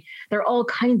with, but there are all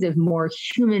kinds of more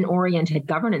human-oriented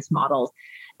governance models.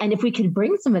 And if we could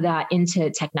bring some of that into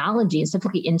technology, and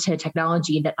specifically into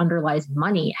technology that underlies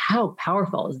money, how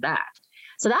powerful is that?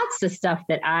 So that's the stuff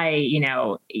that I,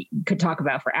 could talk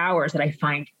about for hours that I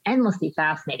find endlessly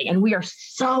fascinating. And we are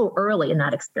so early in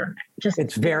that experiment.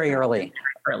 It's very early.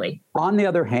 Early. On the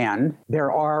other hand,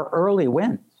 there are early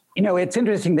wins. It's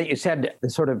interesting that you said the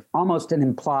sort of almost an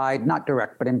implied, not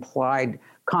direct, but implied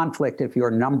conflict if your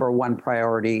number one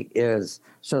priority is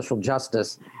social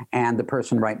justice and the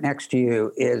person right next to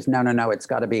you is, no, it's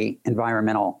got to be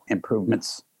environmental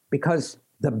improvements. Because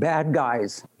the bad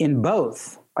guys in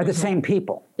both are the same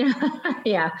people.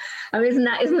 Yeah. Isn't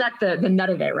that the nut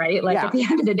of it, right? At the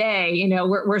end of the day,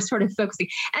 we're sort of focusing.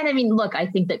 And look, I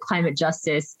think that climate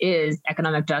justice is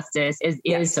economic justice, is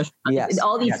social justice.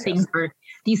 All these things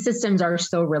these systems are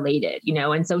so related,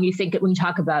 and so when you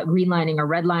talk about greenlining or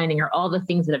redlining or all the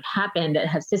things that have happened that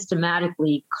have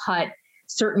systematically cut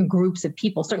certain groups of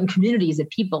people, certain communities of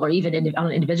people, or even on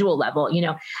an individual level,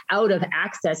 out of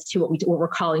access to what we're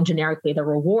calling generically the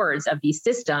rewards of these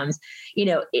systems,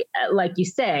 like you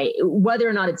say, whether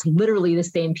or not it's literally the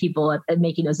same people at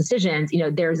making those decisions,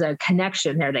 there's a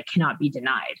connection there that cannot be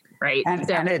denied, right?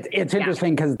 And it's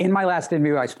interesting because in my last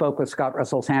interview, I spoke with Scott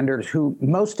Russell Sanders, who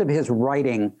most of his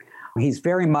writing, he's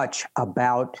very much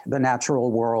about the natural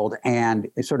world and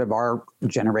sort of our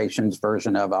generation's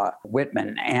version of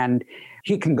Whitman. And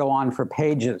he can go on for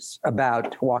pages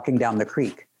about walking down the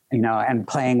creek, and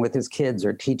playing with his kids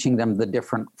or teaching them the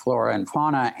different flora and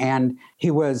fauna. And he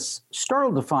was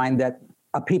startled to find that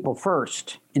a People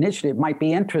First initiative might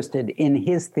be interested in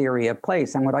his theory of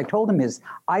place. And what I told him is,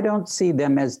 I don't see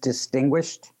them as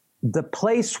distinguished. The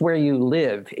place where you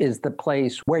live is the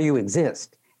place where you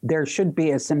exist. There should be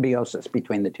a symbiosis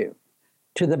between the two,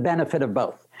 to the benefit of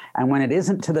both. And when it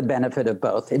isn't to the benefit of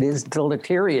both, it is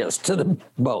deleterious to the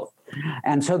both.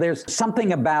 And so there's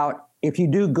something about, if you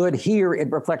do good here, it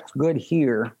reflects good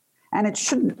here. And it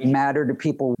shouldn't matter to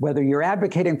people whether you're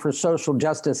advocating for social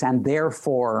justice and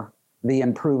therefore the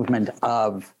improvement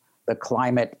of the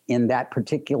climate in that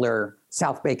particular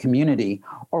South Bay community,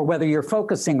 or whether you're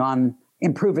focusing on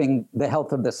improving the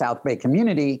health of the South Bay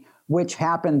community, which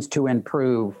happens to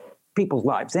improve people's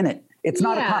lives in it. It's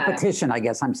not a competition, I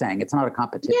guess I'm saying. It's not a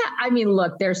competition. Yeah, I mean,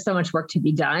 look, there's so much work to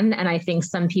be done. And I think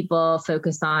some people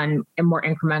focus on a more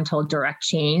incremental direct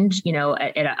change,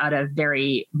 at a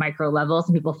very micro level.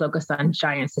 Some people focus on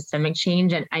giant systemic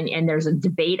change. And there's a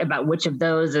debate about which of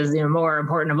those is more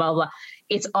important, blah, blah, blah.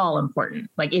 It's all important.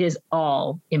 Like, it is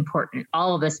all important.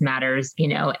 All of this matters,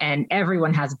 and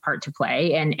everyone has a part to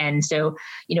play. And so,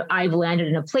 I've landed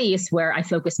in a place where I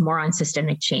focus more on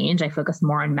systemic change. I focus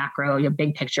more on macro,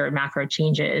 big picture, macro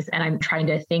changes. And I'm trying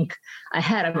to think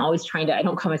ahead. I'm always I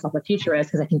don't call myself a futurist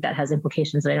because I think that has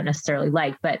implications that I don't necessarily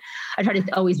like, but I try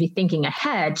to always be thinking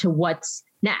ahead to what's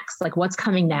next, like what's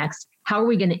coming next. How are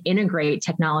we going to integrate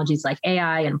technologies like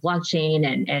AI and blockchain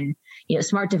and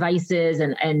smart devices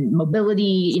and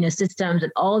mobility, systems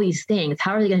and all these things?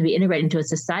 How are they going to be integrated into a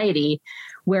society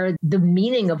where the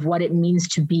meaning of what it means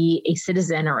to be a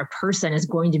citizen or a person is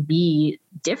going to be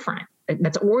different?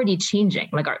 That's already changing.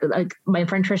 Like my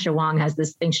friend Trisha Wong has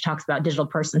this thing she talks about, digital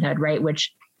personhood, right?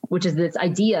 Which is this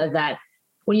idea that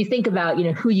when you think about,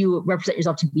 who you represent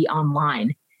yourself to be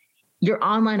online, your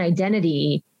online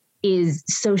identity is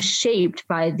so shaped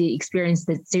by the experience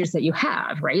that you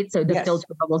have, right? So the filter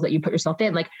bubbles that you put yourself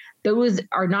in, like those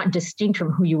are not distinct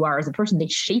from who you are as a person. They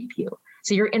shape you.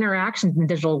 So your interactions in the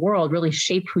digital world really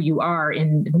shape who you are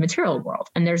in the material world.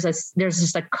 And there's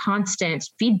just a constant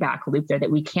feedback loop there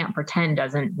that we can't pretend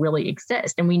doesn't really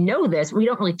exist. And we know this, we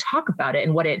don't really talk about it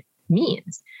and what it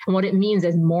means. And what it means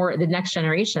is more the next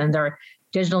generations are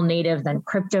digital native, then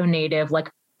crypto native.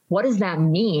 Like, what does that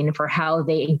mean for how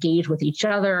they engage with each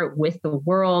other, with the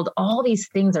world? All these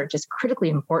things are just critically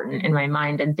important in my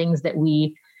mind, and things that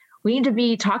we need to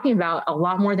be talking about a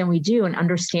lot more than we do and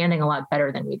understanding a lot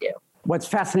better than we do. What's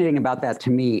fascinating about that to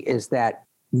me is that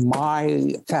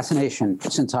my fascination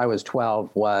since I was 12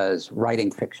 was writing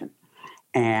fiction.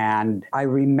 And I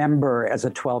remember as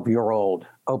a 12-year-old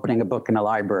opening a book in a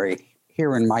library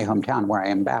here in my hometown where I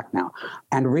am back now,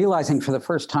 and realizing for the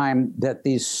first time that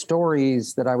these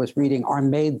stories that I was reading are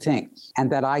made things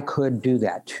and that I could do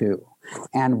that too.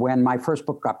 And when my first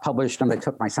book got published and I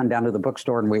took my son down to the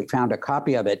bookstore and we found a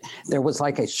copy of it, there was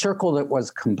like a circle that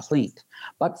was complete.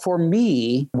 But for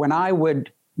me, when I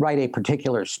would write a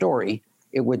particular story,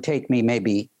 it would take me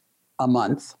maybe a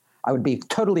month. I would be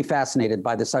totally fascinated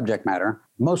by the subject matter,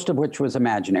 most of which was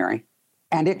imaginary.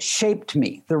 And it shaped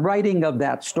me. The writing of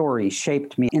that story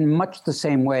shaped me in much the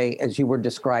same way as you were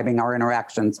describing our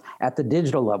interactions at the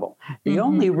digital level. The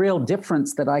only real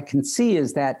difference that I can see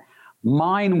is that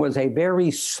mine was a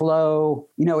very slow,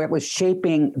 it was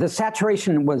shaping, the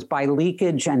saturation was by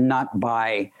leakage and not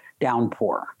by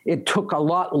downpour. It took a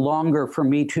lot longer for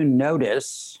me to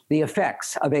notice the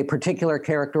effects of a particular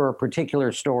character or a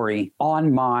particular story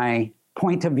on my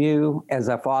point of view as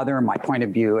a father, my point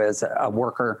of view as a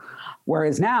worker.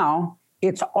 Whereas now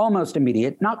it's almost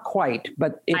immediate, not quite,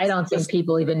 but I don't think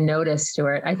people even notice,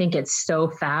 Stuart. I think it's so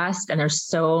fast and there's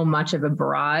so much of a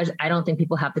barrage. I don't think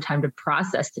people have the time to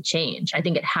process the change. I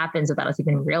think it happens without us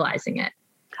even realizing it.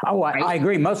 Oh, right? I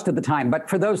agree most of the time. But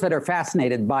for those that are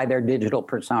fascinated by their digital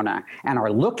persona and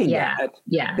are looking at it,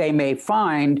 they may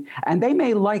find, and they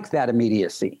may like that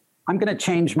immediacy. I'm going to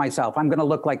change myself. I'm going to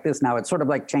look like this now. It's sort of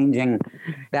like changing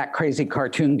that crazy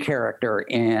cartoon character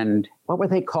in, what were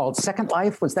they called? Second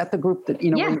Life? Was that the group that,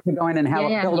 where you could go in and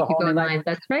build a whole new life?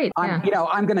 That's right.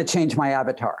 I'm going to change my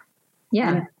avatar.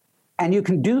 Yeah. And you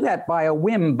can do that by a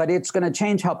whim, but it's going to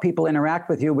change how people interact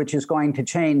with you, which is going to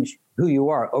change who you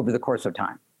are over the course of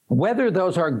time. Whether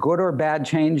those are good or bad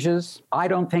changes, I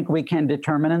don't think we can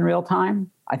determine in real time.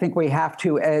 I think we have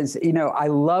to, I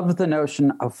love the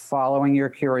notion of following your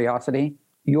curiosity.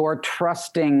 You're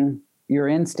trusting your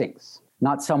instincts,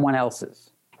 not someone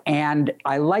else's. And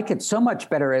I like it so much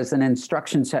better as an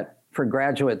instruction set for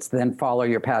graduates than follow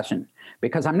your passion,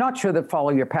 because I'm not sure that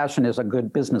follow your passion is a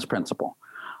good business principle.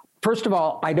 First of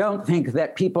all, I don't think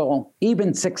that people,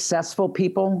 even successful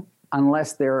people,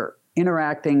 unless they're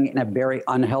interacting in a very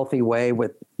unhealthy way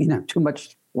with, too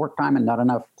much work time and not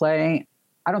enough play,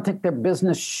 I don't think their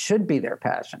business should be their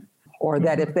passion. Or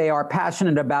that if they are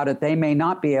passionate about it, they may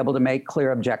not be able to make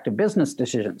clear, objective business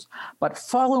decisions. But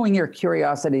following your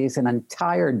curiosity is an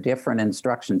entire different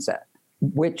instruction set,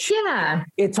 which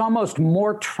it's almost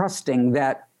more trusting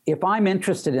that if I'm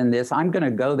interested in this, I'm going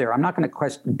to go there. I'm not going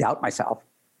to doubt myself.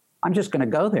 I'm just going to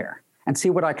go there and see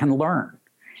what I can learn.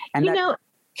 And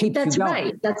keeps That's you going.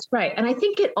 right. That's right. And I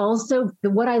think it also,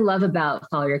 what I love about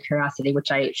Follow Your Curiosity,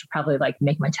 which I should probably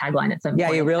make my tagline at some point.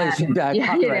 Yeah, you really should.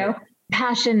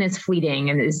 Passion is fleeting,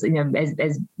 and is,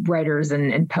 as writers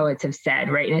and poets have said,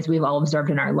 right? And as we've all observed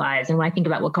in our lives. And when I think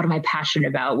about what am I passionate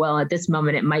about? Well, at this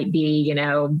moment, it might be,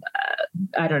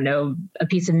 I don't know, a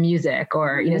piece of music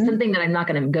or, something that I'm not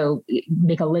going to go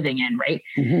make a living in, right?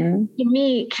 Mm-hmm. To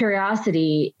me,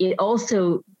 curiosity, it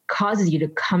also causes you to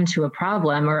come to a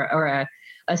problem or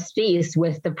a space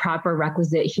with the proper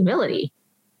requisite humility.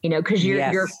 Because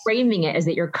you're framing it as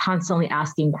that you're constantly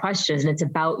asking questions, and it's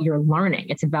about your learning.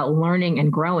 It's about learning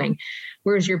and growing.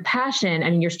 Whereas your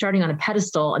passion, you're starting on a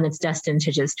pedestal and it's destined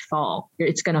to just fall.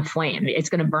 It's going to flame. It's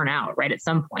going to burn out, right? At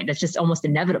some point, that's just almost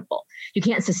inevitable. You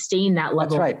can't sustain that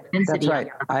level of intensity. That's right.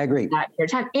 I agree. Your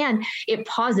time. And it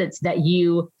posits that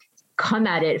you come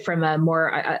at it from a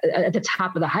more at the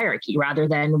top of the hierarchy rather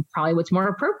than probably what's more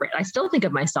appropriate. I still think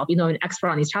of myself, even though I'm an expert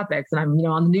on these topics and I'm,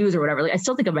 on the news or whatever, I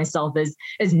still think of myself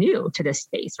as new to this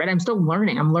space, right? I'm still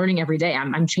learning. I'm learning every day.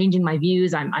 I'm changing my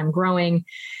views. I'm growing.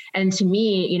 And to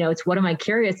me, it's what am I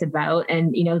curious about?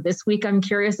 And, this week I'm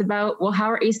curious about, well, how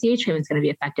are ACH payments going to be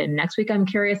affected? And next week I'm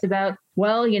curious about,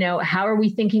 well, how are we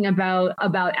thinking about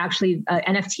actually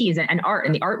NFTs and art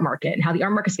and the art market and how the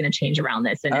art market is going to change around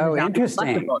this? And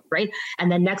interesting. Right.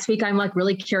 And then next week I'm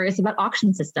really curious about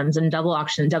auction systems and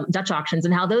Dutch auctions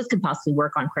and how those could possibly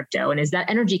work on crypto. And is that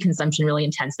energy consumption really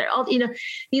intense there?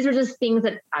 These are just things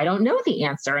that I don't know the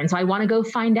answer. And so I want to go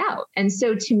find out. And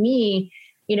so to me,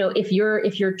 if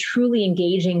you're truly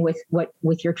engaging with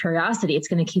your curiosity, it's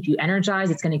going to keep you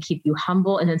energized, it's going to keep you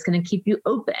humble, and it's going to keep you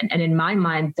open. And in my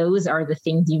mind, those are the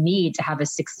things you need to have a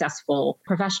successful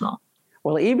professional.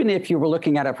 Well, even if you were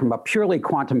looking at it from a purely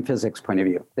quantum physics point of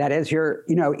view, that is you're,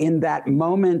 in that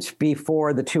moment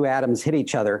before the two atoms hit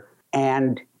each other,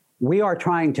 and we are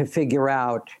trying to figure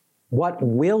out what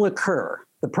will occur.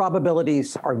 The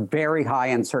probabilities are very high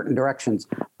in certain directions,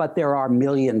 but there are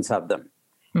millions of them.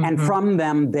 Mm-hmm. And from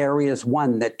them, there is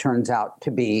one that turns out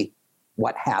to be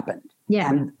what happened. Yeah,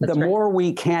 and the more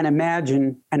we can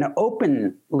imagine an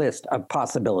open list of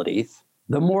possibilities,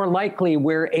 the more likely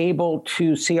we're able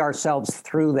to see ourselves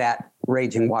through that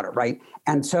raging water, right?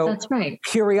 And so that's right.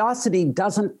 Curiosity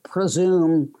doesn't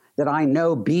presume that I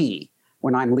know B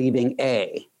when I'm leaving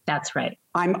A. That's right.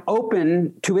 I'm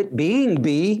open to it being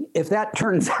B if that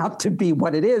turns out to be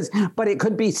what it is, but it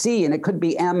could be C and it could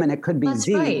be M and it could be That's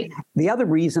Z. Right. The other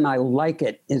reason I like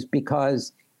it is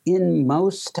because in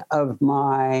most of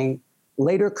my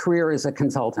later career as a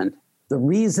consultant, the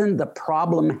reason the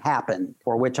problem happened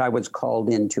for which I was called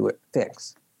in to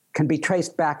fix can be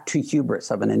traced back to hubris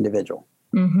of an individual.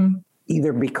 Mm-hmm.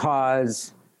 Either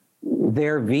because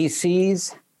their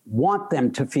VCs want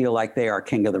them to feel like they are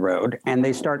king of the road, and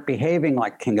they start behaving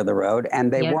like king of the road,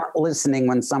 and they weren't listening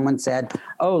when someone said,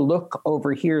 oh, look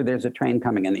over here, there's a train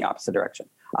coming in the opposite direction.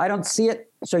 I don't see it,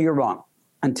 so you're wrong,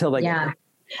 until they get it.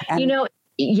 And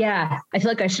I feel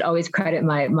like I should always credit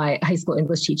my high school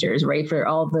English teachers, right, for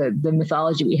all the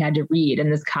mythology we had to read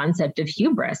and this concept of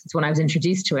hubris. It's when I was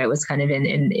introduced to it, was kind of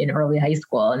in early high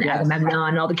school, and Agamemnon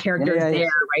and all the characters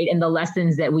there, right, and the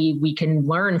lessons that we can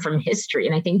learn from history.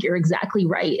 And I think you're exactly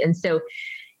right. And so,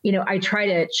 I try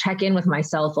to check in with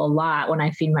myself a lot when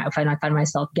I find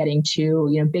myself getting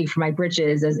too, big for my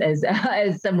britches,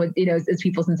 as some would, as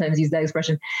people sometimes use that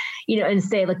expression, and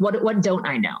say what don't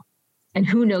I know? And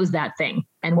who knows that thing?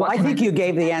 And I think you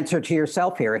gave the answer to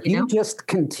yourself here. If you just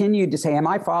continued to say, am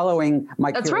I following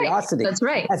my curiosity? That's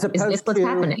right. As opposed to,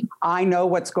 happening? I know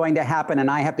what's going to happen and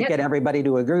I have to get everybody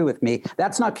to agree with me.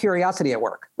 That's not curiosity at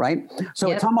work, right? So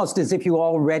it's almost as if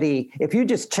if you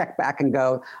just check back and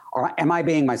go, or am I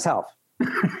being myself?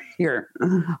 Here.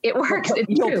 It works.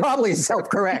 You'll probably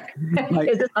self-correct.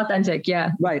 Is this authentic?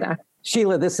 Yeah. Right. Exactly.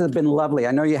 Sheila, this has been lovely.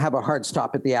 I know you have a hard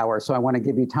stop at the hour, so I want to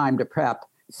give you time to prep.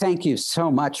 Thank you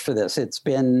so much for this. It's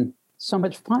been so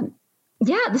much fun.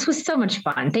 Yeah, this was so much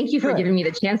fun. Thank you for giving me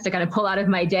the chance to kind of pull out of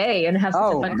my day and have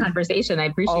such a fun conversation. I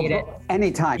appreciate it.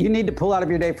 Anytime. You need to pull out of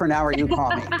your day for an hour, you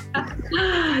call me.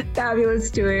 Fabulous,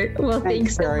 Stuart. Well,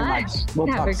 thanks so very much. We'll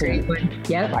have talk a soon. great one.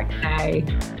 Yep. Bye.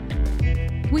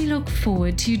 We look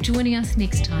forward to you joining us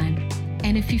next time.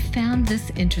 And if you found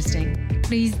this interesting,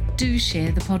 please do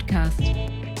share the podcast.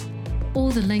 All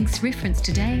the links referenced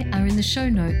today are in the show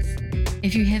notes.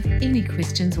 If you have any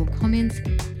questions or comments,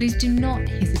 please do not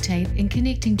hesitate in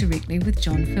connecting directly with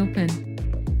John Philpin.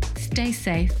 Stay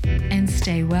safe and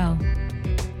stay well.